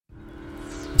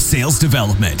Sales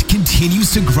development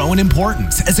continues to grow in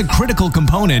importance as a critical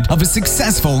component of a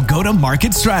successful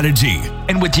go-to-market strategy.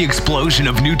 And with the explosion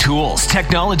of new tools,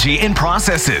 technology, and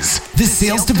processes, the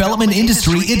sales development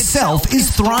industry itself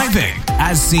is thriving,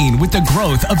 as seen with the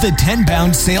growth of the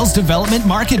 10-bound sales development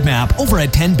market map over at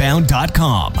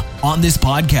 10bound.com. On this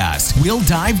podcast, we'll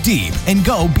dive deep and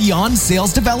go beyond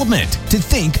sales development to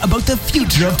think about the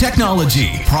future of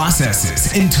technology,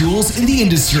 processes, and tools in the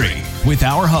industry with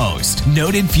our host,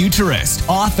 noted futurist,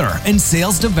 author, and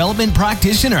sales development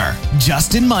practitioner,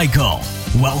 Justin Michael.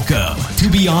 Welcome to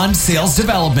Beyond Sales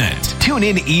Development. Tune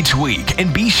in each week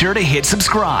and be sure to hit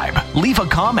subscribe, leave a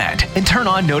comment, and turn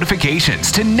on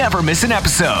notifications to never miss an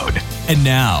episode. And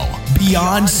now,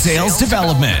 Beyond Sales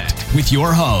Development with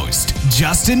your host,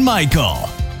 Justin Michael.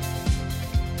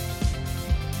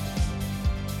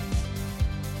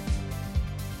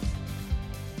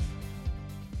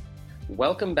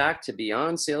 Welcome back to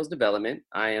Beyond Sales Development.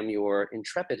 I am your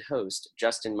intrepid host,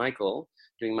 Justin Michael,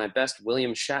 doing my best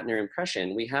William Shatner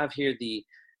impression. We have here the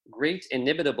great,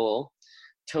 inimitable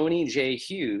Tony J.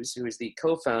 Hughes, who is the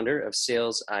co-founder of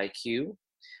Sales IQ.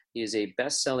 He is a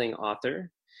best-selling author.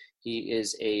 He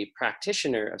is a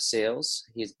practitioner of sales.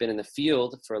 He's been in the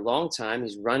field for a long time.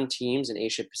 He's run teams in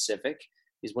Asia Pacific.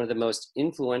 He's one of the most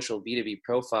influential B2B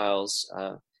profiles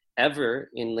ever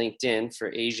in LinkedIn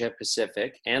for Asia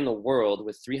Pacific and the world,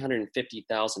 with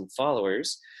 350,000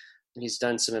 followers. He's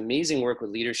done some amazing work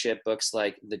with leadership, books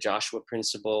like The Joshua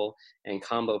Principle and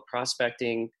Combo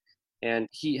Prospecting. And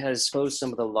he has closed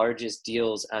some of the largest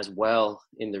deals as well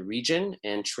in the region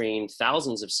and trained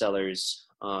thousands of sellers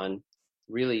on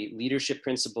really leadership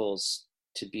principles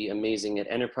to be amazing at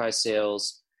enterprise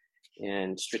sales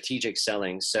and strategic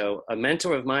selling. So a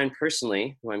mentor of mine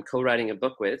personally, who I'm co-writing a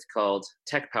book with called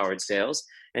Tech Powered Sales.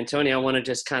 And Tony, I want to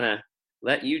just kind of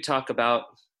let you talk about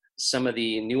some of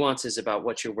the nuances about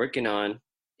what you're working on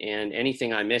and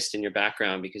anything I missed in your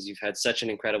background, because you've had such an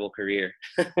incredible career.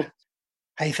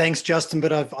 Hey, thanks, Justin.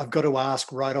 But I've got to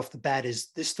ask right off the bat: is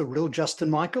this the real Justin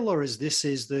Michael, or is this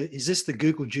the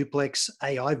Google Duplex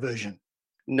AI version?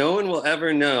 No one will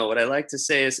ever know. What I like to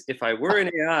say is, if I were an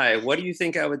AI, what do you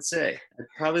think I would say? I'd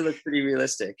probably look pretty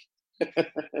realistic.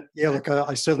 Yeah, look,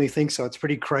 I certainly think so. It's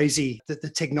pretty crazy that the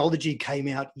technology came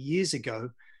out years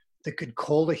ago that could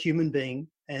call a human being,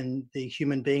 and the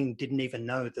human being didn't even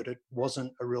know that it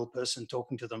wasn't a real person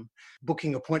talking to them,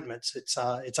 booking appointments. It's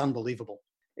unbelievable.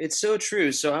 It's so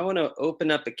true. So I want to open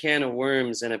up a can of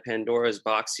worms and a Pandora's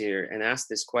box here and ask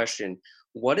this question.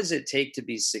 What does it take to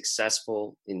be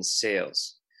successful in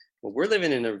sales? Well, we're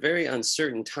living in a very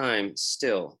uncertain time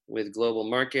still, with global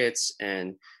markets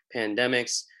and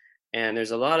pandemics. And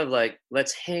there's a lot of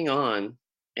let's hang on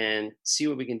and see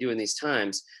what we can do in these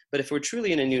times. But if we're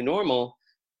truly in a new normal,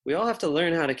 we all have to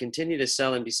learn how to continue to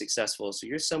sell and be successful. So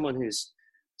you're someone who's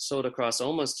sold across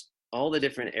almost all the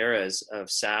different eras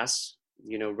of SaaS,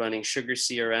 running Sugar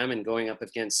CRM and going up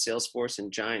against Salesforce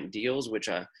and giant deals, which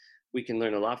we can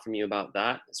learn a lot from you about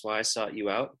that. That's why I sought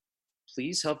you out.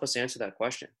 Please help us answer that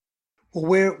question.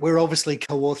 Well, we're obviously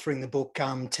co-authoring the book,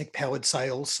 Tech Powered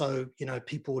Sales. So,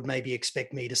 people would maybe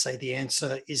expect me to say the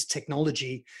answer is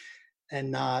technology.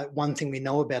 And one thing we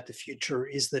know about the future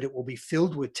is that it will be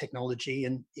filled with technology.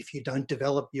 And if you don't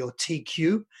develop your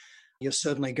TQ, you're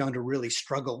certainly going to really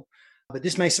struggle. But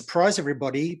this may surprise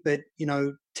everybody, but,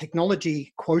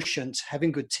 technology quotient,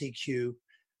 having good TQ,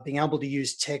 being able to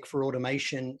use tech for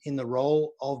automation in the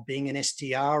role of being an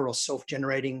SDR or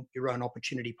self-generating your own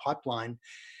opportunity pipeline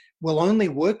will only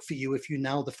work for you if you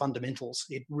nail the fundamentals.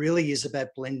 It really is about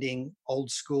blending old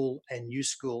school and new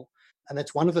school. And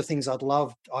that's one of the things I've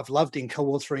loved in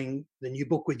co-authoring the new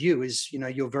book with you is,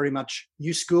 you're very much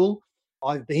new school.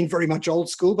 I've been very much old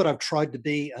school, but I've tried to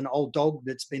be an old dog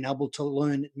that's been able to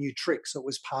learn new tricks. It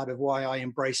was part of why I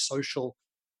embraced social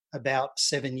about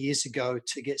 7 years ago,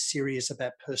 to get serious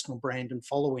about personal brand and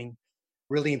following.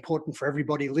 Really important for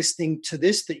everybody listening to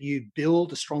this that you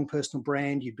build a strong personal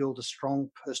brand, you build a strong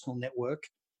personal network,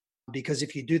 because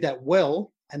if you do that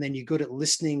well, and then you're good at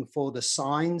listening for the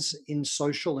signs in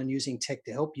social and using tech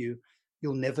to help you,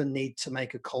 you'll never need to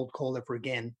make a cold call ever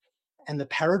again. And the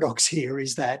paradox here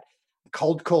is that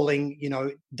cold calling,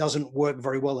 doesn't work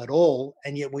very well at all.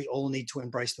 And yet we all need to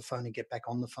embrace the phone and get back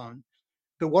on the phone.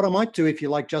 But what I might do, if you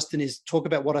like, Justin, is talk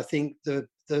about what I think the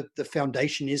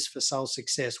foundation is for sales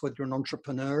success, whether you're an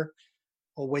entrepreneur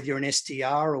or whether you're an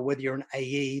SDR or whether you're an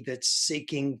AE that's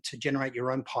seeking to generate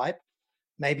your own pipe.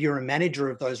 Maybe you're a manager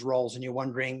of those roles and you're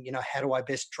wondering, how do I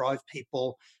best drive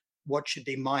people? What should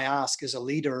be my ask as a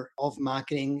leader of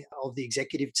marketing, of the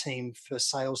executive team, for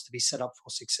sales to be set up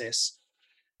for success?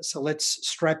 So let's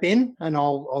strap in and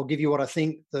I'll give you what I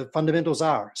think the fundamentals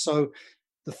are. So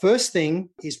the first thing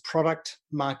is product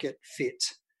market fit.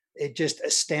 It just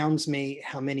astounds me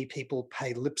how many people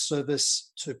pay lip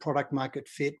service to product market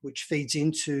fit, which feeds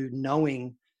into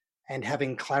knowing and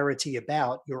having clarity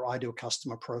about your ideal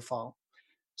customer profile.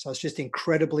 So it's just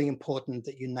incredibly important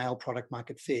that you nail product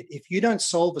market fit. If you don't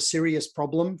solve a serious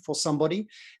problem for somebody,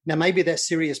 now maybe that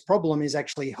serious problem is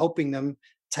actually helping them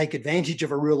take advantage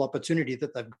of a real opportunity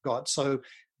that they've got. So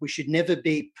we should never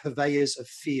be purveyors of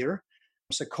fear.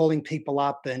 So calling people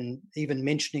up and even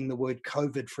mentioning the word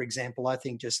COVID, for example, I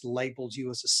think just labels you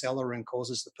as a seller and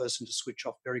causes the person to switch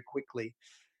off very quickly.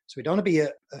 So we don't want to be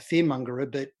a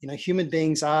fearmongerer, but human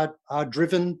beings are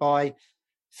driven by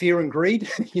fear and greed,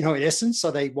 in essence. So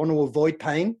they want to avoid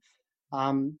pain.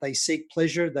 They seek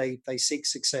pleasure. They seek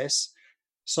success.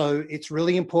 So it's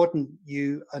really important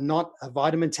you are not a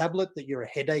vitamin tablet, that you're a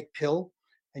headache pill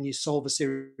and you solve a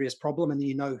serious problem and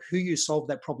you know who you solve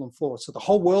that problem for. So the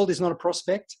whole world is not a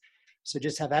prospect. So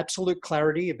just have absolute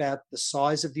clarity about the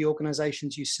size of the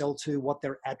organizations you sell to, what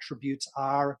their attributes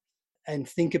are, and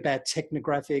think about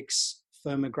technographics,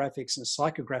 firmographics, and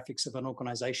psychographics of an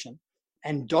organization.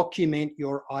 And document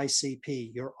your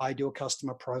ICP, your ideal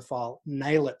customer profile.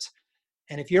 Nail it.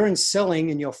 And if you're in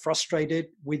selling and you're frustrated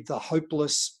with the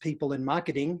hopeless people in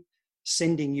marketing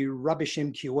sending you rubbish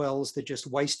MQLs that just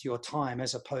waste your time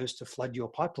as opposed to flood your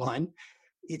pipeline,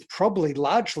 it's probably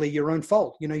largely your own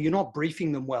fault. You're not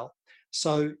briefing them well.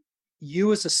 So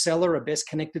you as a seller are best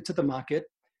connected to the market.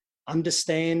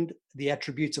 Understand the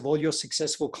attributes of all your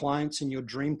successful clients and your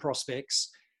dream prospects.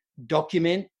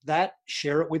 Document that,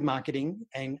 share it with marketing,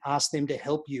 and ask them to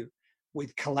help you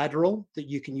with collateral that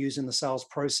you can use in the sales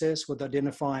process, with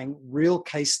identifying real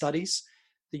case studies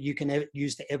that you can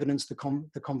use to evidence the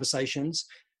conversations.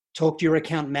 Talk to your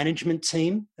account management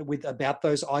team about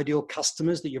those ideal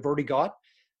customers that you've already got,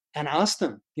 and ask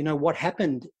them, what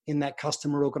happened in that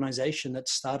customer organization that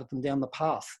started them down the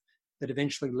path that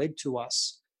eventually led to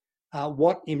us?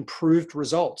 What improved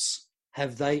results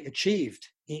have they achieved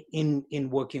in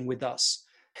working with us?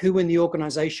 Who in the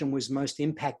organization was most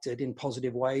impacted in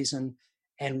positive ways,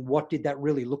 and what did that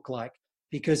really look like?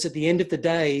 Because at the end of the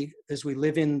day, as we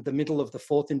live in the middle of the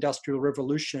fourth industrial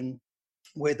revolution,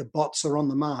 where the bots are on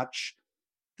the march,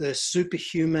 the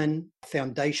superhuman,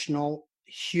 foundational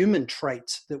human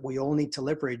trait that we all need to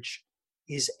leverage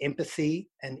is empathy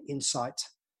and insight.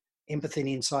 Empathy and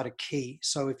insight are key.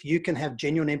 So if you can have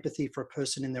genuine empathy for a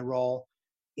person in their role,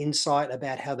 insight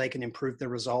about how they can improve their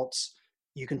results,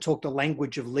 you can talk the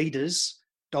language of leaders,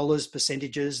 dollars,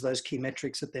 percentages, those key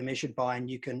metrics that they're measured by, and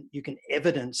you can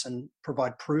evidence and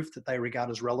provide proof that they regard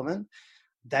as relevant.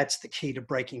 That's the key to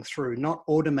breaking through, not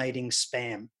automating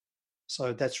spam.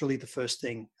 So that's really the first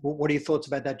thing. What are your thoughts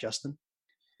about that, Justin?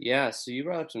 Yeah, so you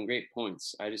brought up some great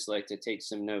points. I just like to take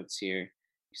some notes here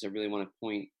because I really want to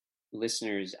point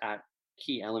listeners at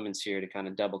key elements here to kind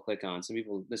of double click on. Some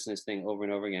people listen to this thing over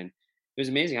and over again. It was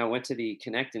amazing. I went to the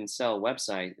Connect and Sell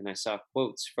website and I saw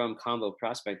quotes from combo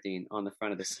prospecting on the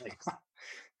front of the site.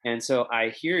 And so I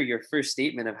hear your first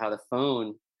statement of how the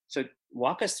phone. So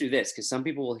walk us through this, because some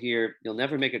people will hear you'll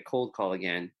never make a cold call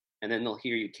again, and then they'll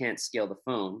hear you can't scale the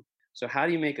phone. So how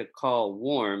do you make a call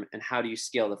warm, and how do you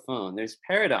scale the phone? There's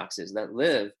paradoxes that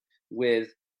live with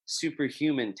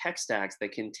superhuman tech stacks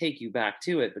that can take you back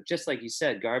to it. But just like you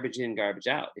said, garbage in, garbage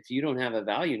out. If you don't have a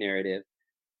value narrative,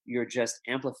 you're just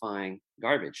amplifying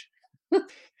garbage.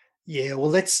 Yeah, well,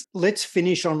 let's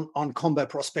finish on combo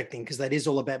prospecting, because that is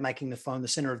all about making the phone the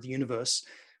center of the universe.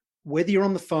 Whether you're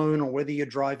on the phone or whether you're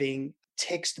driving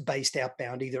text-based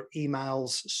outbound, either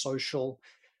emails, social,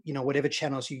 whatever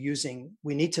channels you're using,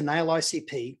 we need to nail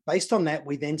ICP. Based on that,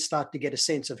 we then start to get a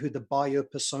sense of who the buyer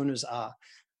personas are,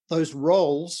 those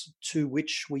roles to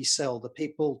which we sell, the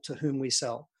people to whom we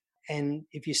sell. And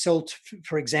if you sell,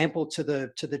 for example, to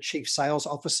the chief sales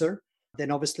officer,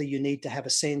 then obviously you need to have a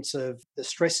sense of the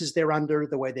stresses they're under,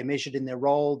 the way they're measured in their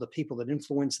role, the people that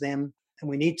influence them. And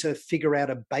we need to figure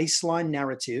out a baseline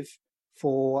narrative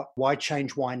for why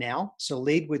change, why now. So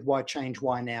lead with why change,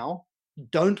 why now.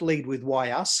 Don't lead with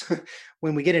why us.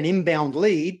 When we get an inbound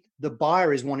lead, the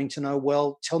buyer is wanting to know,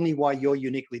 well, tell me why you're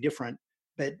uniquely different.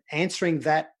 But answering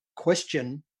that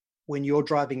question when you're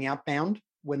driving outbound,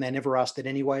 when they never asked it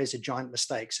anyway, is a giant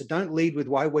mistake. So don't lead with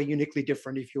why we're uniquely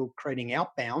different. If you're creating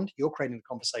outbound, you're creating the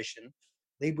conversation.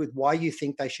 Lead with why you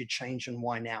think they should change and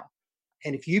why now.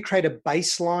 And if you create a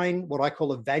baseline, what I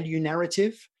call a value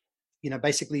narrative,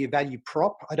 basically a value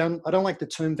prop. I don't like the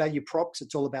term value prop because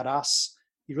it's all about us.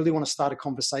 You really want to start a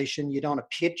conversation. You don't want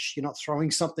to pitch. You're not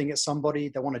throwing something at somebody.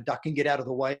 They want to duck and get out of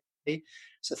the way. Okay?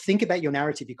 So think about your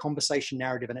narrative, your conversation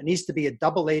narrative, and it needs to be a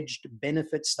double-edged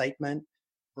benefit statement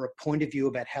or a point of view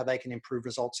about how they can improve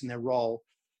results in their role.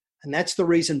 And that's the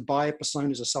reason buyer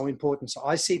personas are so important. So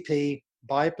ICP,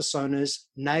 buyer personas,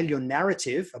 nail your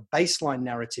narrative, a baseline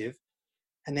narrative.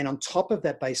 And then on top of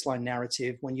that baseline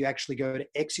narrative, when you actually go to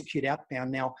execute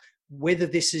outbound, now, whether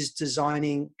this is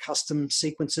designing custom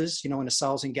sequences, in a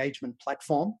sales engagement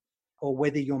platform, or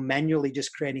whether you're manually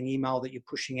just creating email that you're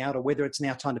pushing out, or whether it's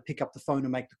now time to pick up the phone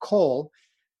and make the call,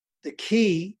 the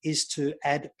key is to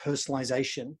add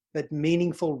personalization, but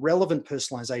meaningful, relevant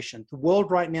personalization. The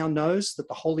world right now knows that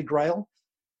the Holy Grail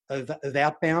of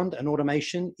outbound and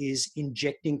automation is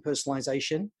injecting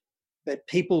personalization, but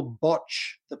people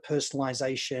botch the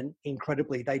personalization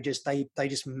incredibly. They just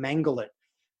mangle it.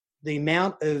 The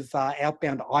amount of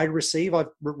outbound I receive,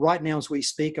 right now as we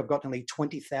speak, I've got nearly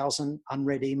 20,000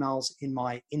 unread emails in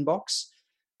my inbox.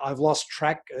 I've lost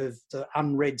track of the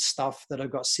unread stuff that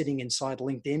I've got sitting inside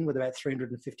LinkedIn with about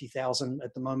 350,000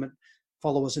 at the moment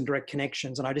followers and direct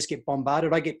connections. And I just get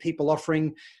bombarded. I get people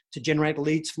offering to generate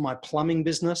leads for my plumbing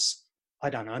business. I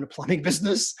don't own a plumbing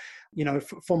business.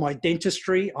 For my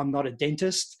dentistry, I'm not a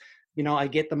dentist. I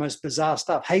get the most bizarre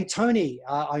stuff. Hey, Tony,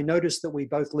 I noticed that we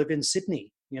both live in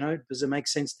Sydney. Does it make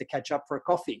sense to catch up for a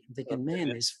coffee? I'm thinking, man,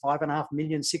 there's 5.5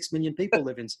 million, 6 million people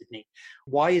live in Sydney.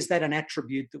 Why is that an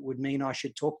attribute that would mean I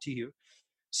should talk to you?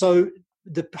 So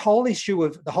the whole issue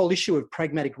of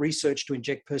pragmatic research to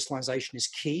inject personalization is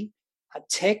key.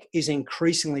 Tech is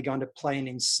increasingly going to play an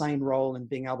insane role in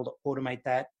being able to automate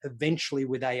that eventually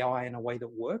with AI in a way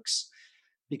that works.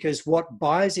 Because what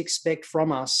buyers expect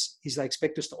from us is they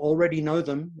expect us to already know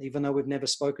them, even though we've never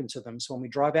spoken to them. So when we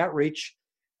drive outreach,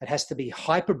 it has to be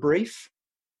hyper brief.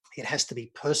 It has to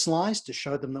be personalized to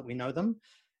show them that we know them.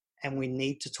 And we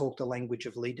need to talk the language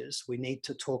of leaders. We need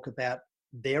to talk about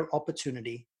their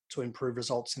opportunity to improve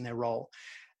results in their role.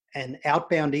 And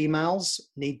outbound emails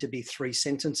need to be 3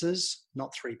 sentences,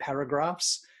 not 3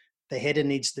 paragraphs. The header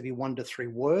needs to be 1 to 3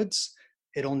 words.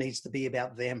 It all needs to be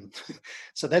about them.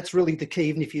 So that's really the key.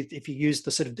 Even if you use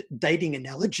the sort of dating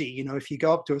analogy, if you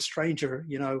go up to a stranger,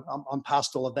 I'm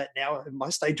past all of that now in my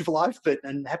stage of life,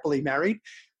 and happily married.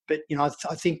 But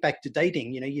I think back to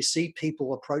dating. You see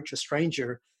people approach a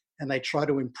stranger and they try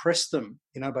to impress them,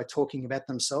 by talking about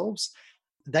themselves.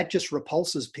 That just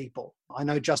repulses people. I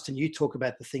know, Justin, you talk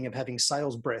about the thing of having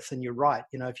sales breath, and you're right.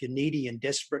 If you're needy and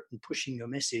desperate and pushing your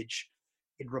message,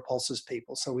 it repulses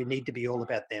people. So we need to be all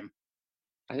about them.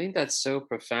 I think that's so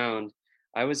profound.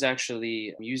 I was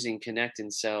actually using Connect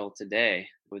and Sell today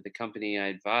with the company I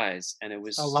advise, and it I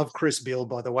was, love Chris Beall,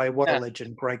 by the way. What a yeah,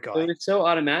 legend. Great it guy. was so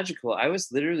automagical. I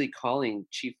was literally calling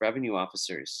chief revenue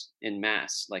officers in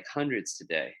mass, like hundreds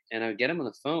today, and I would get them on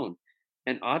the phone.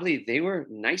 And oddly, they were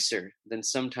nicer than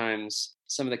sometimes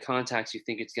some of the contacts you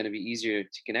think it's going to be easier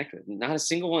to connect with. Not a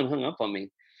single one hung up on me,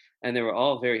 and they were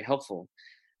all very helpful.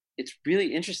 It's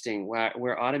really interesting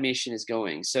where automation is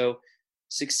going. So,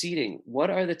 succeeding, what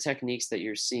are the techniques that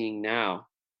you're seeing now?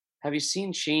 Have you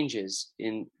seen changes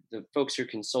in the folks you're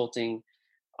consulting?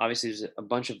 Obviously, there's a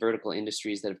bunch of vertical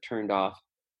industries that have turned off.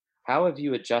 How have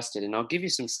you adjusted? And I'll give you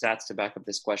some stats to back up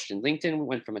this question. LinkedIn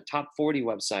went from a top 40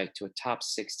 website to a top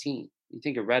 16. You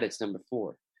think of Reddit's number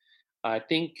 4. I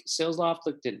think SalesLoft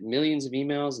looked at millions of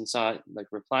emails and saw like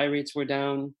reply rates were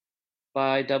down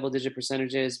by double-digit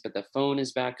percentages, but the phone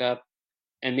is back up.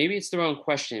 And maybe it's the wrong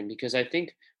question, because I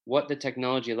think what the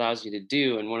technology allows you to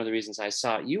do, and one of the reasons I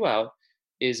sought you out,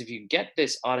 is if you get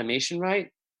this automation right,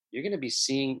 you're going to be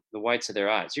seeing the whites of their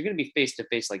eyes. You're going to be face to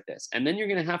face like this. And then you're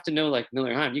going to have to know, like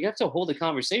Miller Heim, you have to hold a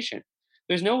conversation.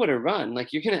 There's nowhere to run.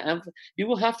 Like you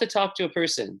will have to talk to a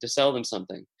person to sell them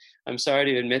something. I'm sorry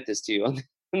to admit this to you on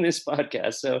this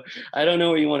podcast. So I don't know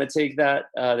where you want to take that.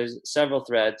 There's several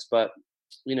threads, but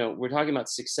we're talking about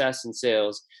success in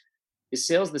sales. Is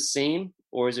sales the same,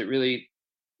 or is it really,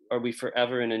 are we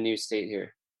forever in a new state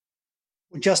here?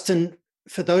 Well, Justin,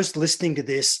 for those listening to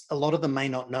this, a lot of them may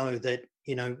not know that,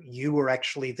 you were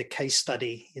actually the case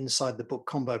study inside the book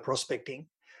Combo Prospecting.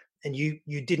 And you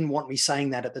didn't want me saying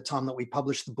that at the time that we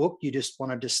published the book. You just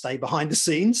wanted to stay behind the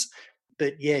scenes.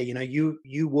 But yeah,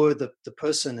 you were the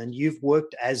person, and you've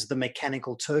worked as the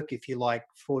mechanical Turk, if you like,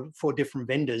 for different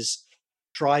vendors,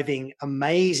 driving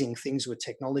amazing things with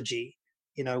technology,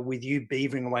 with you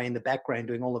beavering away in the background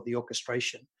doing all of the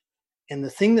orchestration. And the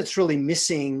thing that's really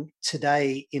missing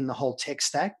today in the whole tech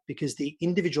stack, because the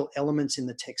individual elements in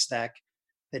the tech stack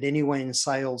that anyone in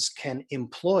sales can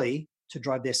employ to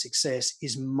drive their success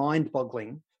is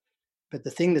mind-boggling. But the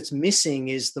thing that's missing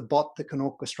is the bot that can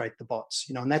orchestrate the bots,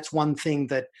 and that's one thing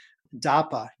that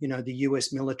DARPA, the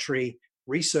US military,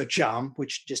 research arm,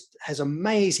 which just has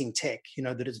amazing tech,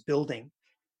 that it's building.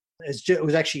 It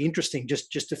was actually interesting.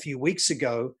 Just a few weeks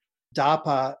ago,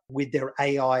 DARPA, with their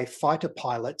AI fighter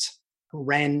pilot,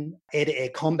 ran air-to-air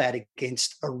combat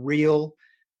against a real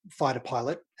fighter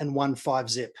pilot and won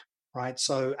 5-zip, right?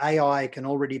 So AI can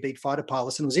already beat fighter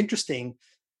pilots. And it was interesting.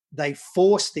 They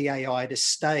forced the AI to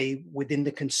stay within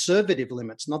the conservative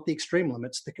limits, not the extreme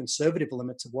limits, the conservative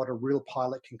limits of what a real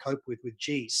pilot can cope with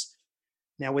Gs.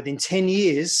 Now, within 10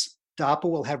 years, DARPA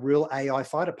will have real AI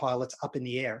fighter pilots up in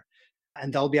the air,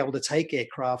 and they'll be able to take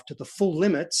aircraft to the full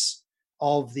limits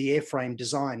of the airframe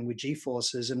design with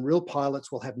G-forces, and real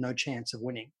pilots will have no chance of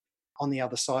winning on the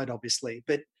other side, obviously.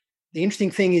 But the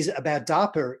interesting thing is about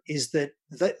DARPA is that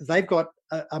they've got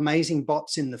amazing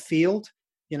bots in the field.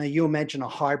 You imagine a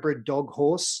hybrid dog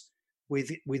horse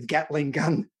with Gatling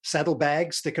gun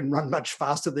saddlebags that can run much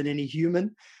faster than any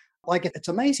human. Like, it's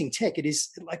amazing tech. It is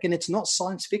like, and it's not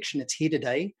science fiction. It's here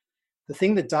today. The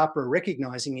thing that DARPA are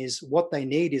recognizing is what they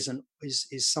need is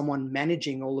someone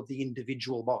managing all of the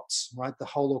individual bots, right? The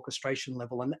whole orchestration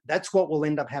level. And that's what will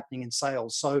end up happening in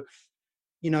sales. So,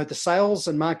 the sales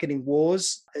and marketing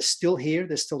wars are still here.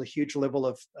 There's still a huge level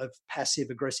of passive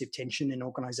aggressive tension in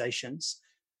organizations.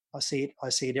 I see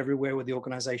it everywhere with the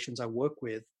organizations I work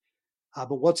with.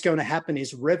 But what's going to happen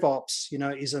is RevOps,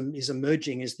 is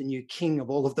emerging as the new king of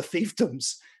all of the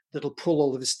fiefdoms that'll pull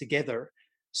all of this together.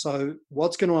 So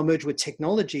what's going to emerge with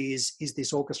technology is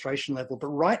this orchestration level. But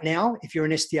right now, if you're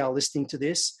an SDR listening to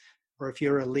this, or if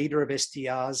you're a leader of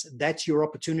SDRs, that's your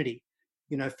opportunity,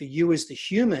 for you as the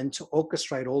human to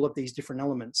orchestrate all of these different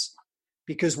elements.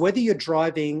 Because whether you're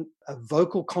driving a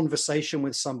vocal conversation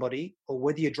with somebody, or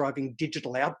whether you're driving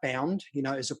digital outbound,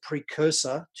 as a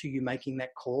precursor to you making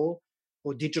that call,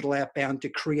 or digital outbound to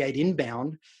create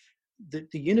inbound, the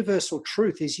universal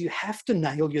truth is you have to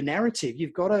nail your narrative.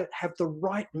 You've got to have the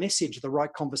right message, the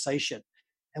right conversation.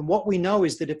 And what we know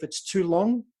is that if it's too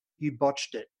long, you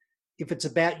botched it. If it's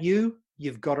about you,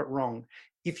 you've got it wrong.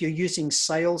 If you're using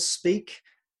sales speak,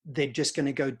 they're just going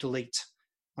to go delete,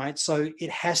 right? So it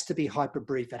has to be hyper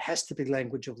brief. It has to be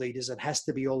language of leaders. It has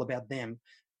to be all about them.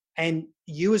 And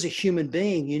you as a human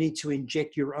being, you need to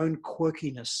inject your own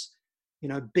quirkiness,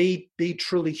 be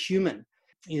truly human.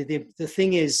 The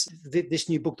thing is, this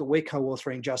new book that we're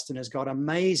co-authoring, Justin, has got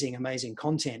amazing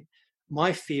content.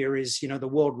 My fear is, the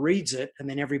world reads it and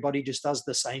then everybody just does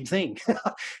the same thing.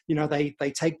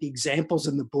 They take the examples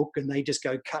in the book and they just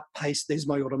go cut, paste, there's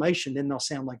my automation. Then they'll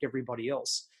sound like everybody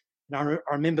else. And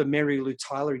I remember Mary Lou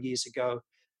Tyler years ago,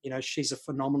 she's a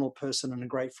phenomenal person and a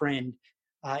great friend.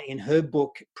 In her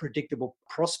book, Predictable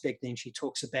Prospecting, she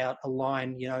talks about a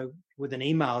line, with an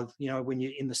email, when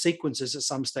you're in the sequences at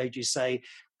some stage, you say,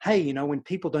 hey, when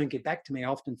people don't get back to me, I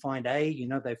often find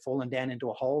they've fallen down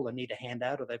into a hole and need a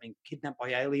handout, or they've been kidnapped by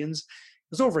aliens.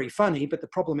 It's all very funny, but the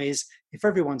problem is if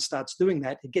everyone starts doing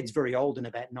that, it gets very old in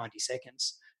about 90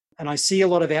 seconds. And I see a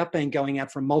lot of outbound going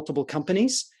out from multiple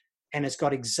companies, and it's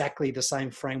got exactly the same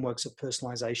frameworks of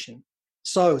personalization.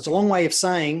 So it's a long way of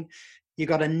saying, you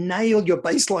got to nail your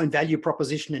baseline value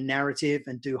proposition and narrative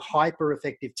and do hyper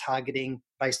effective targeting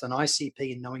based on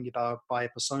ICP and knowing your buyer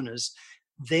personas.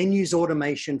 Then use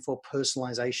automation for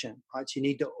personalization, right? So you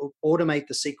need to automate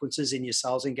the sequences in your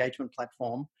sales engagement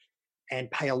platform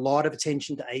and pay a lot of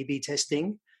attention to A/B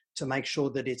testing to make sure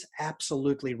that it's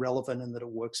absolutely relevant and that it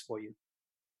works for you.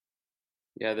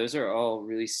 Yeah, those are all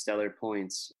really stellar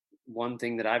points. One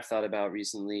thing that I've thought about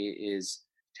recently is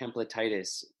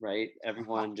templatitis, right?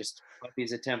 Everyone just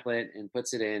copies a template and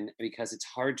puts it in because it's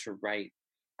hard to write.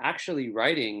 Actually,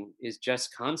 writing is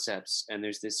just concepts. And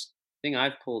there's this thing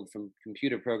I've pulled from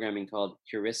computer programming called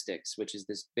heuristics, which is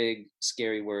this big,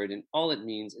 scary word. And all it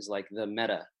means is like the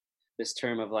meta, this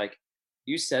term of like,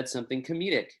 you said something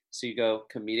comedic. So you go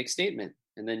comedic statement.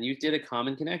 And then you did a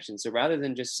common connection. So rather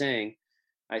than just saying,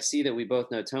 I see that we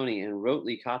both know Tony, and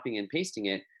rotely copying and pasting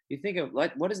it, you think of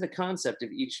like, what is the concept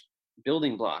of each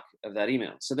building block of that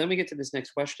email? So then we get to this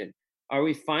next question. Are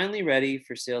we finally ready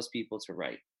for salespeople to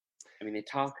write? I mean, they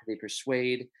talk, they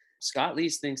persuade. Scott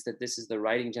Leese thinks that this is the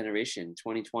writing generation,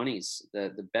 2020s.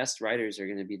 The best writers are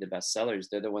going to be the best sellers.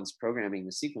 They're the ones programming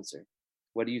the sequencer.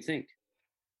 What do you think?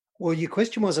 Well, your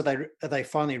question was, are they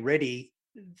finally ready?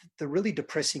 The really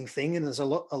depressing thing, and there's a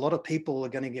lot of people are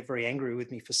going to get very angry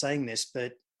with me for saying this,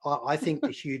 but I think the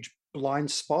huge blind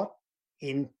spot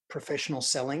in professional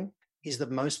selling is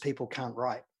that most people can't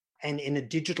write. And in a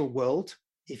digital world,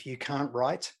 if you can't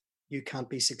write, you can't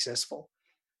be successful.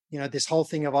 This whole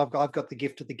thing of I've got the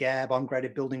gift of the gab, I'm great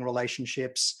at building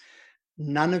relationships.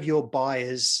 None of your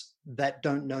buyers that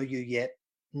don't know you yet,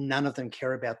 none of them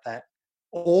care about that.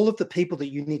 All of the people that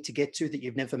you need to get to that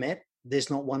you've never met, there's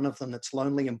not one of them that's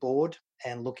lonely and bored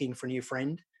and looking for a new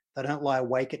friend. They don't lie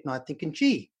awake at night thinking,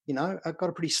 gee, I've got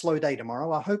a pretty slow day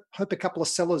tomorrow. I hope a couple of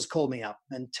sellers call me up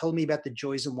and tell me about the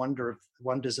joys and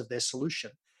wonders of their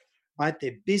solution. Right?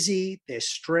 They're busy, they're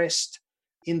stressed.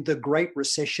 In the Great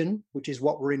Recession, which is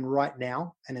what we're in right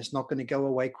now, and it's not going to go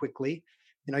away quickly,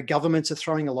 governments are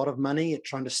throwing a lot of money at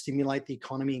trying to stimulate the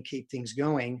economy and keep things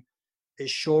going.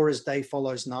 As sure as day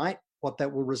follows night, what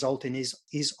that will result in is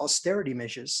austerity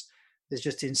measures. There's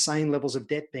just insane levels of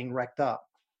debt being racked up.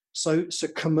 So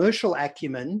commercial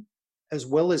acumen, as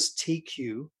well as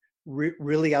TQ,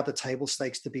 really are the table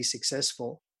stakes to be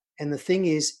successful. And the thing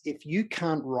is, if you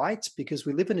can't write, because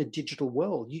we live in a digital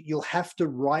world, you'll have to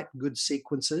write good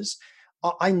sequences.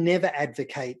 I never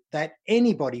advocate that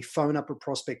anybody phone up a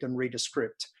prospect and read a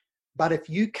script. But if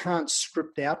you can't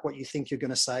script out what you think you're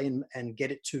going to say and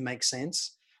get it to make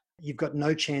sense, you've got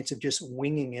no chance of just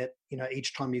winging it,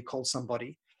 each time you call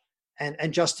somebody.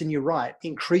 And Justin, you're right.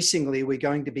 Increasingly, we're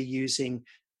going to be using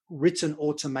written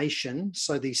automation.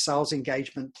 So these sales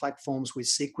engagement platforms with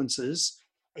sequences,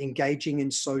 engaging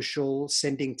in social,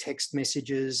 sending text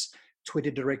messages,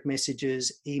 Twitter direct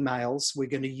messages, emails. We're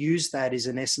going to use that as,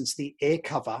 in essence, the air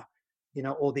cover,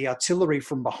 or the artillery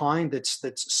from behind that's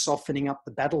softening up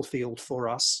the battlefield for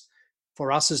us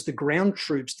as the ground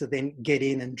troops to then get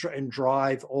in and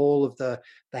drive all of the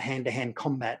hand-to-hand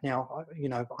combat. Now,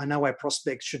 I know our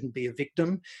prospects shouldn't be a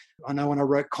victim. I know when I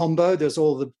wrote Combo, there's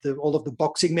all of the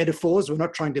boxing metaphors. We're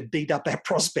not trying to beat up our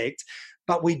prospect,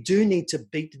 but we do need to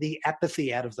beat the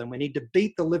apathy out of them. We need to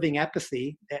beat the living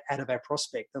apathy out of our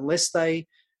prospect. Unless they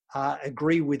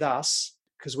agree with us,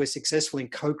 because we're successful in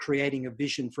co-creating a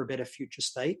vision for a better future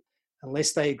state,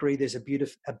 unless they agree there's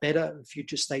a better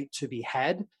future state to be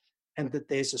had, and that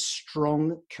there's a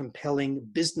strong, compelling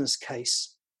business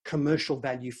case, commercial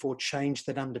value for change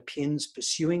that underpins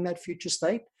pursuing that future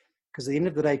state. Because at the end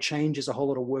of the day, change is a whole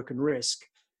lot of work and risk.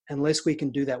 Unless we can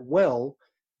do that well,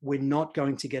 we're not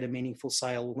going to get a meaningful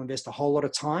sale. We'll invest a whole lot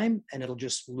of time and it'll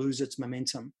just lose its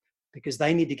momentum, because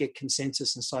they need to get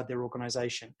consensus inside their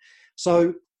organization.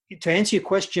 So to answer your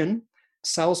question,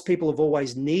 salespeople have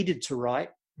always needed to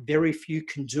write. Very few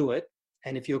can do it.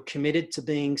 And if you're committed to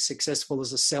being successful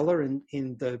as a seller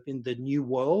in the new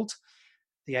world,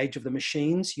 the age of the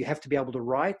machines, you have to be able to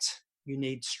write. You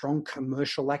need strong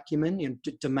commercial acumen,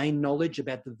 domain knowledge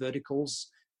about the verticals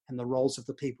and the roles of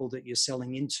the people that you're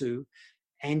selling into.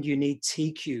 And you need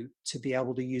TQ to be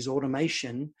able to use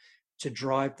automation to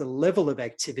drive the level of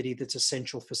activity that's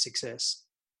essential for success.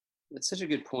 That's such a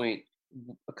good point.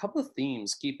 A couple of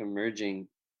themes keep emerging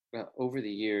over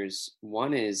the years.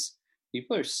 One is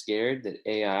people are scared that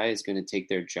AI is going to take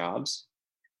their jobs.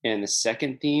 And the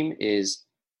second theme is,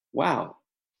 wow,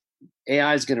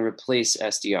 AI is going to replace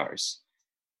SDRs.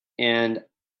 And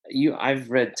I've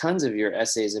read tons of your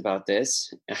essays about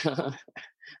this.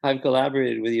 I've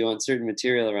collaborated with you on certain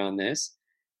material around this.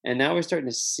 And now we're starting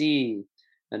to see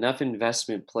enough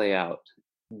investment play out.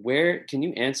 Where can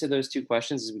you answer those two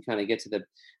questions as we kind of get to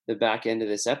the back end of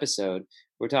this episode?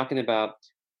 We're talking about,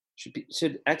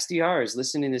 should XDRs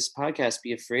listening to this podcast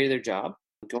be afraid of their job,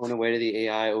 going away to the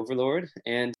AI overlord?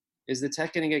 And is the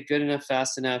tech going to get good enough,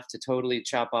 fast enough to totally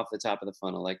chop off the top of the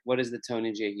funnel? Like, what is the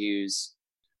Tony J. Hughes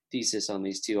thesis on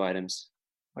these two items?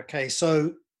 Okay,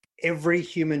 so every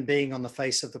human being on the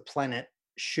face of the planet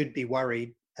should be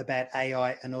worried about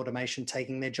AI and automation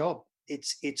taking their job.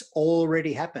 It's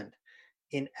already happened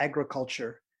in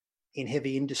agriculture, in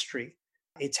heavy industry.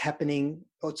 It's happening.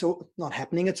 It's not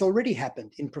happening. It's already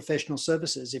happened in professional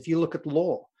services. If you look at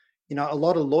law, a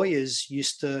lot of lawyers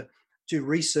used to do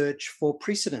research for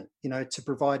precedent, to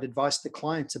provide advice to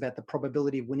clients about the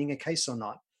probability of winning a case or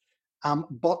not.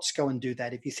 Bots go and do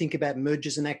that. If you think about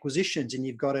mergers and acquisitions, and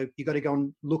you've got to go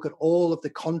and look at all of the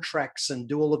contracts and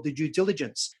do all of the due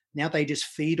diligence. Now they just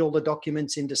feed all the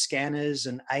documents into scanners,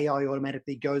 and AI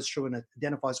automatically goes through and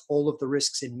identifies all of the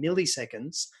risks in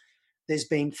milliseconds. There's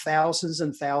been thousands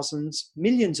and thousands,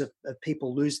 millions of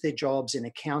people lose their jobs in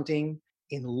accounting,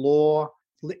 in law,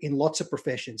 in lots of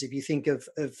professions. If you think of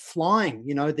flying,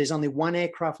 there's only one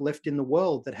aircraft left in the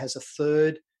world that has a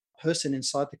third person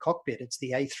inside the cockpit. It's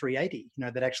the A380,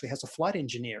 that actually has a flight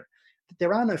engineer.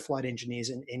 There are no flight engineers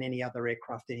in any other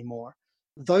aircraft anymore.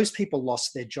 Those people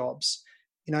lost their jobs.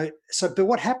 But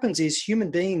what happens is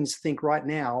human beings think right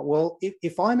now, well,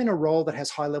 if I'm in a role that has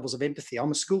high levels of empathy,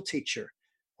 I'm a school teacher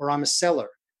or I'm a seller,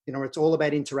 it's all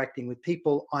about interacting with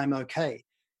people, I'm okay.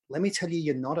 Let me tell you,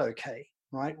 you're not okay,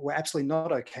 right? We're absolutely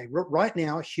not okay. Right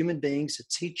now, human beings are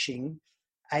teaching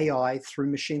AI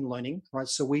through machine learning, right?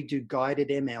 So we do guided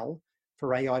ML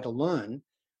for AI to learn.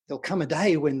 there'll come a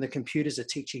day when the computers are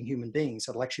teaching human beings.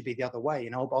 It'll actually be the other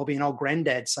way. I'll be an old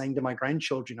granddad saying to my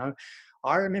grandchildren,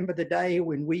 I remember the day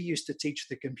when we used to teach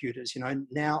the computers,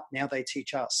 now they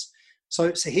teach us.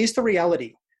 So here's the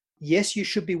reality. Yes, you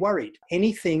should be worried.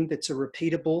 Anything that's a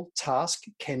repeatable task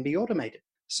can be automated.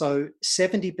 So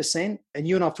 70%, and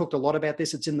you and I've talked a lot about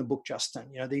this, it's in the book, Justin.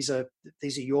 These are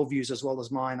your views as well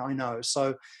as mine, I know.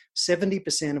 So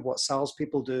 70% of what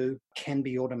salespeople do can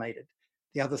be automated.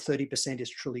 The other 30% is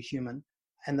truly human.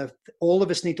 And all of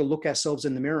us need to look ourselves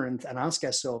in the mirror and ask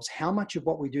ourselves, how much of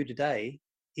what we do today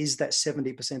is that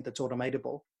 70% that's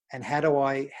automatable? And how do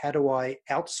I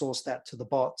outsource that to the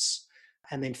bots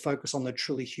and then focus on the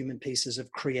truly human pieces of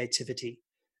creativity?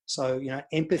 So,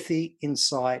 empathy,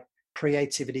 insight,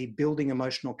 creativity, building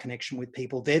emotional connection with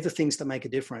people, they're the things that make a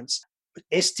difference. But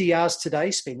SDRs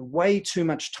today spend way too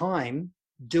much time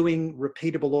doing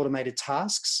repeatable automated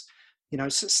tasks,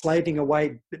 slaving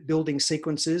away, building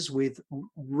sequences with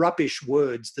rubbish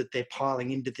words that they're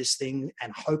piling into this thing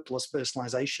and hopeless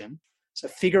personalization. So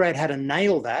figure out how to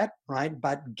nail that, right?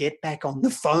 But get back on the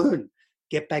phone.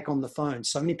 Get back on the phone.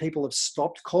 So many people have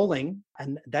stopped calling,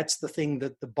 and that's the thing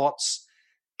that the bots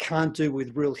can't do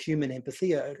with real human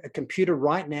empathy. A computer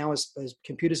right now, as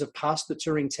computers have passed the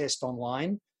Turing test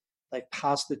online, they've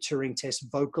passed the Turing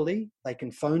test vocally. They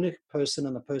can phone a person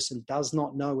and the person does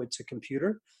not know it's a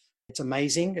computer. It's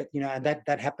amazing, and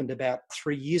that happened about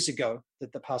 3 years ago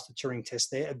that they passed the Turing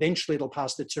test there. Eventually it'll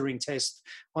pass the Turing test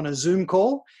on a Zoom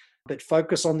call, but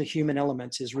focus on the human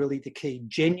elements is really the key.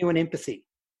 Genuine empathy.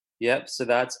 Yep. So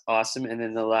that's awesome. And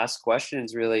then the last question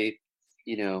is really,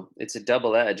 it's a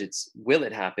double edge. It's, will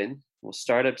it happen? Well,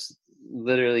 startups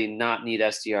literally not need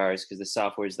SDRs because the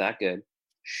software is that good.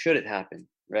 Should it happen?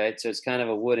 Right. So it's kind of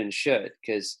a would and should,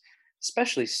 because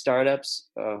especially startups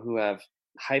who have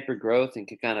hyper growth and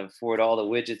can kind of afford all the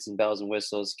widgets and bells and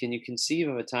whistles. Can you conceive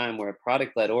of a time where a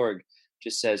product-led org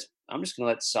just says, I'm just going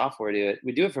to let software do it?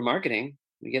 We do it for marketing.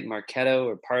 We get Marketo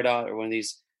or Pardot or one of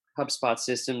these HubSpot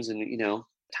systems, and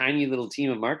tiny little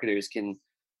team of marketers can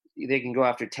go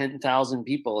after 10,000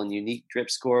 people in unique drip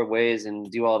score ways and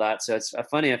do all that. So it's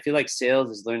funny. I feel like sales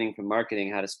is learning from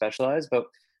marketing how to specialize. But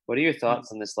what are your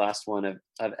thoughts on this last one of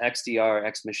XDR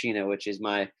Ex Machina, which is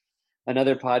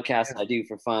another podcast I do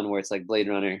for fun, where it's like Blade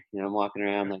Runner. I'm walking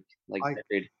around like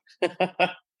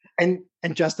And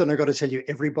Justin, I got to tell you,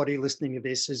 everybody listening to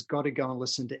this has got to go and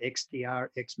listen to XDR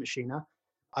Ex Machina.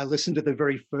 I listened to the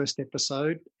very first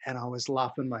episode and I was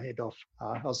laughing my head off.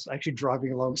 I was actually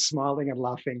driving along, smiling and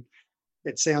laughing.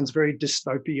 It sounds very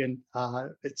dystopian,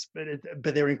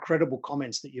 but they're incredible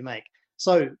comments that you make.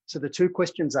 So the two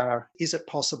questions are, is it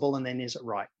possible? And then is it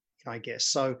right? I guess.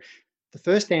 So the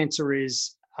first answer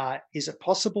is it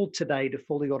possible today to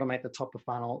fully automate the top of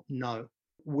funnel? No.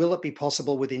 Will it be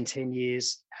possible within 10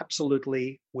 years?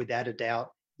 Absolutely, without a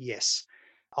doubt, yes.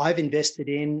 I've invested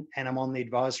in and I'm on the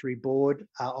advisory board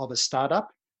of a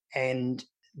startup, and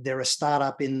they're a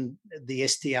startup in the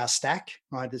SDR stack,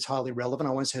 right? That's highly relevant.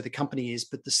 I won't say who the company is,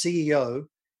 but the CEO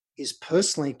is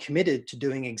personally committed to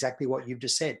doing exactly what you've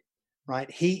just said,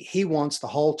 right? He wants the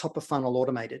whole top of funnel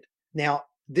automated. Now,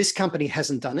 this company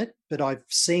hasn't done it, but I've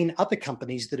seen other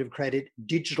companies that have created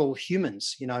digital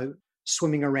humans,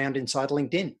 swimming around inside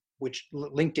LinkedIn, which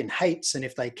LinkedIn hates. And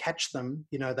if they catch them,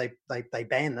 they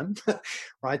ban them,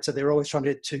 right? So they're always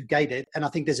trying to gate it. And I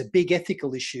think there's a big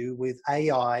ethical issue with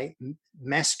AI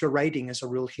masquerading as a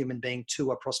real human being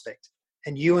to a prospect.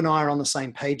 And you and I are on the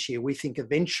same page here. We think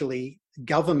eventually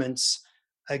governments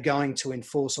are going to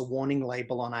enforce a warning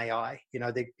label on AI.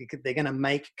 They're going to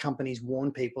make companies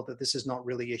warn people that this is not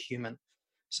really a human.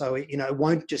 So, it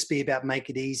won't just be about make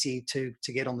it easy to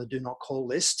get on the do not call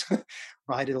list,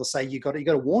 right? It'll say you got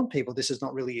to warn people this is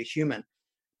not really a human.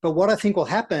 But what I think will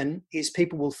happen is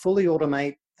people will fully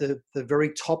automate the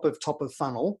very top of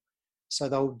funnel. So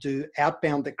they'll do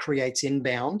outbound that creates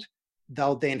inbound.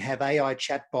 They'll then have AI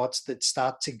chatbots that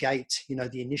start to gate,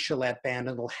 the initial outbound,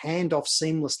 and it'll hand off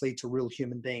seamlessly to real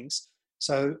human beings.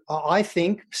 So I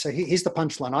think, here's the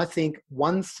punchline. I think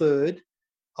 1/3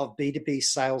 of B2B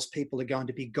salespeople are going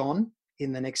to be gone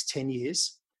in the next 10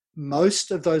 years.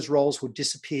 Most of those roles will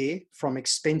disappear from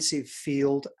expensive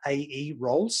field AE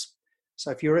roles. So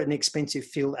if you're an expensive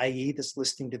field AE that's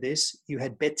listening to this, you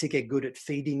had better get good at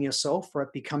feeding yourself,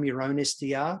 right? Become your own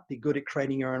SDR, be good at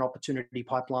creating your own opportunity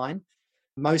pipeline.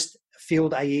 Most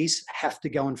field AEs have to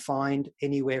go and find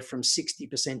anywhere from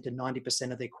 60% to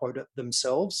 90% of their quota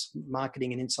themselves.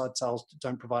 Marketing and inside sales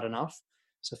don't provide enough.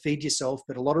 So feed yourself,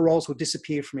 but a lot of roles will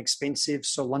disappear from expensive,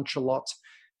 so lunch a lot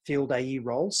field AE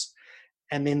roles.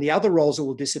 And then the other roles that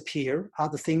will disappear are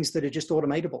the things that are just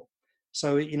automatable.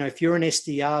 So, if you're an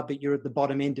SDR, but you're at the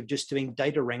bottom end of just doing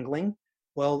data wrangling,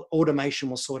 well, automation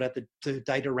will sort out the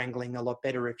data wrangling a lot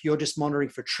better. If you're just monitoring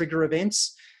for trigger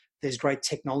events, there's great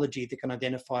technology that can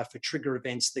identify for trigger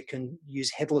events, that can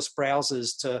use headless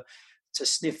browsers to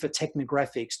sniff for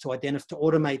technographics, to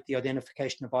automate the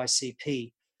identification of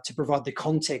ICP, to provide the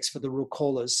context for the real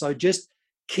callers. So just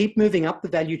keep moving up the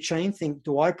value chain. Think,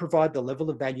 do I provide the level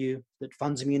of value that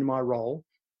funds me in my role?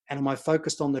 And am I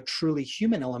focused on the truly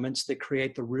human elements that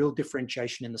create the real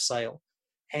differentiation in the sale?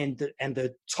 And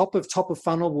the top of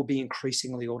funnel will be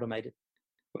increasingly automated.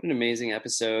 What an amazing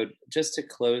episode. Just to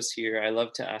close here, I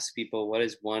love to ask people, what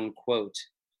is one quote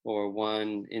or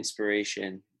one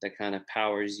inspiration that kind of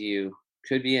powers you?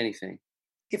 Could be anything.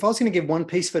 If I was going to give one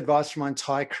piece of advice from my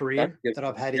entire career that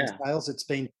I've had in Yeah. sales, it's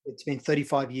been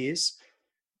 35 years.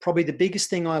 Probably the biggest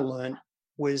thing I learned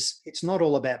was it's not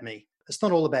all about me. It's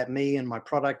not all about me and my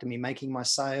product and me making my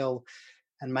sale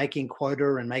and making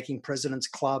quota and making President's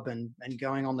Club and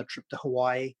going on the trip to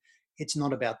Hawaii. It's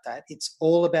not about that. It's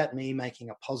all about me making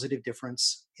a positive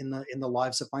difference in the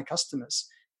lives of my customers,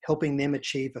 helping them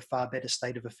achieve a far better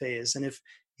state of affairs. And if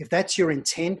that's your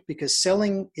intent, because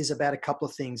selling is about a couple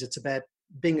of things. It's about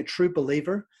being a true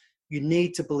believer. You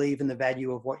need to believe in the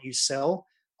value of what you sell.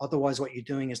 Otherwise, what you're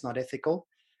doing is not ethical.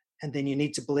 And then you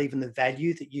need to believe in the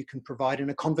value that you can provide in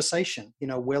a conversation,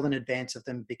 well in advance of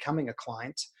them becoming a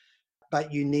client.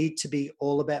 But you need to be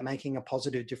all about making a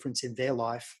positive difference in their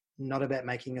life, not about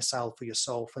making a sale for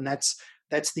yourself. And that's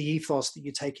the ethos that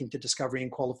you take into discovery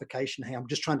and qualification. Hey, I'm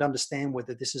just trying to understand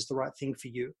whether this is the right thing for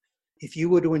you. If you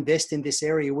were to invest in this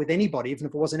area with anybody, even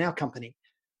if it wasn't our company,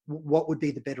 what would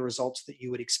be the better results that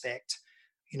you would expect?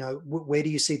 Where do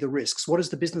you see the risks? What does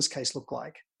the business case look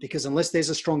like? Because unless there's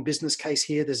a strong business case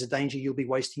here, there's a danger you'll be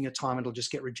wasting your time. It'll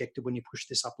just get rejected when you push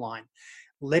this up line.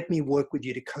 Let me work with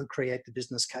you to co-create the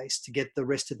business case, to get the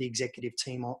rest of the executive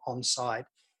team on side.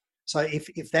 So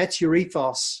if that's your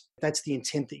ethos, that's the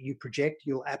intent that you project,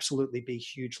 you'll absolutely be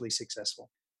hugely successful.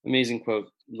 Amazing quote.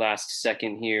 Last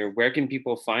second here. Where can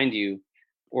people find you,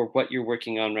 or what you're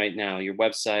working on right now? Your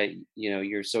website,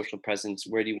 your social presence.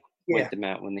 Where do you point them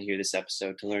at when they hear this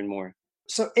episode to learn more?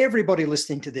 So everybody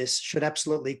listening to this should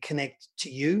absolutely connect to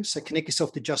you. So connect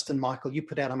yourself to Justin Michael. You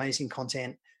put out amazing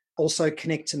content. Also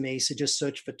connect to me. So just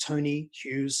search for Tony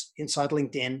Hughes inside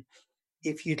LinkedIn.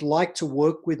 If you'd like to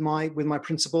work with my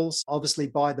principles, obviously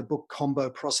buy the book Combo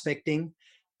Prospecting.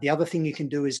 The other thing you can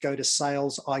do is go to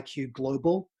Sales IQ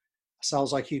Global,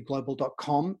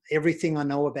 salesiqglobal.com. Everything I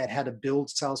know about how to build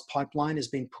sales pipeline has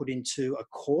been put into a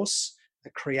course, a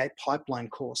Create Pipeline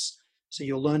course. So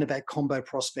you'll learn about combo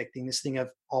prospecting, this thing of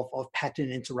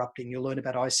pattern interrupting. You'll learn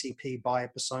about ICP,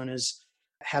 buyer personas,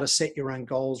 how to set your own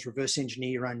goals, reverse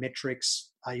engineer your own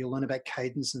metrics. You'll learn about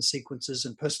cadence and sequences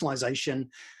and personalization,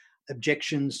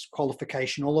 objections,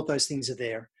 qualification. All of those things are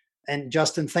there. And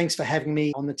Justin, thanks for having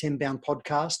me on the 10 Bound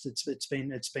podcast. It's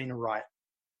been a riot.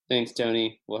 Thanks,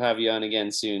 Tony. We'll have you on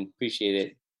again soon. Appreciate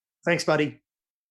it. Thanks, buddy.